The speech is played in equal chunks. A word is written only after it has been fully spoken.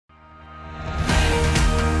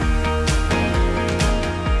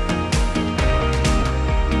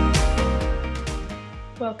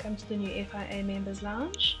Welcome to the new FIA Members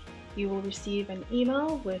Lounge. You will receive an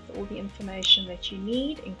email with all the information that you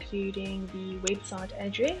need, including the website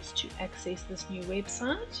address to access this new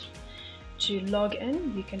website. To log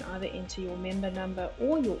in, you can either enter your member number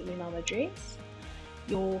or your email address.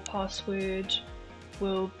 Your password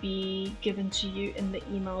will be given to you in the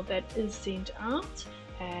email that is sent out,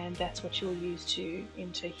 and that's what you'll use to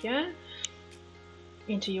enter here.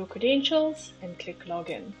 Enter your credentials and click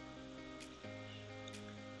login.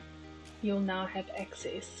 You'll now have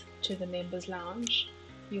access to the Members Lounge.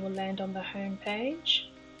 You will land on the home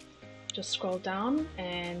page. Just scroll down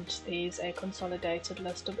and there's a consolidated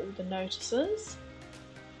list of all the notices.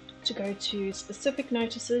 To go to specific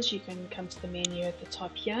notices, you can come to the menu at the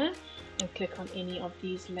top here and click on any of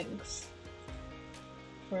these links.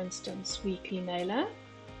 For instance, weekly mailer.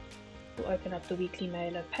 We'll open up the weekly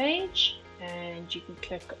mailer page and you can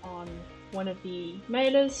click on one of the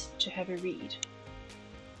mailers to have a read.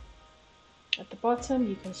 At the bottom,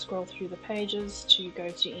 you can scroll through the pages to go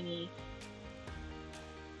to any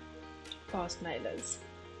past mailers.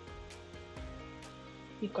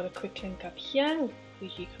 You've got a quick link up here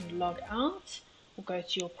where you can log out or go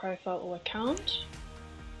to your profile or account.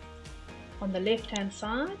 On the left hand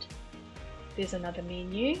side, there's another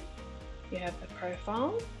menu. You have a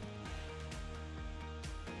profile.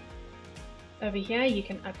 Over here, you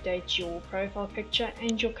can update your profile picture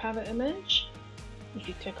and your cover image. If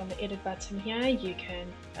you click on the edit button here, you can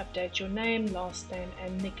update your name, last name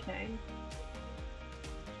and nickname.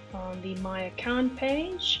 On the My Account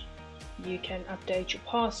page, you can update your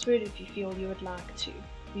password if you feel you would like to.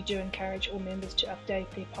 We do encourage all members to update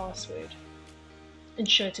their password.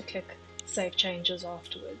 Ensure to click Save Changes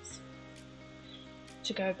afterwards.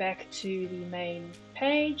 To go back to the main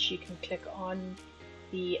page, you can click on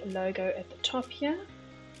the logo at the top here.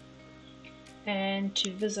 And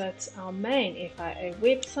to visit our main FIA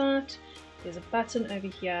website, there's a button over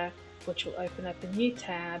here which will open up a new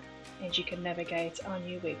tab and you can navigate our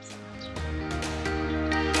new website.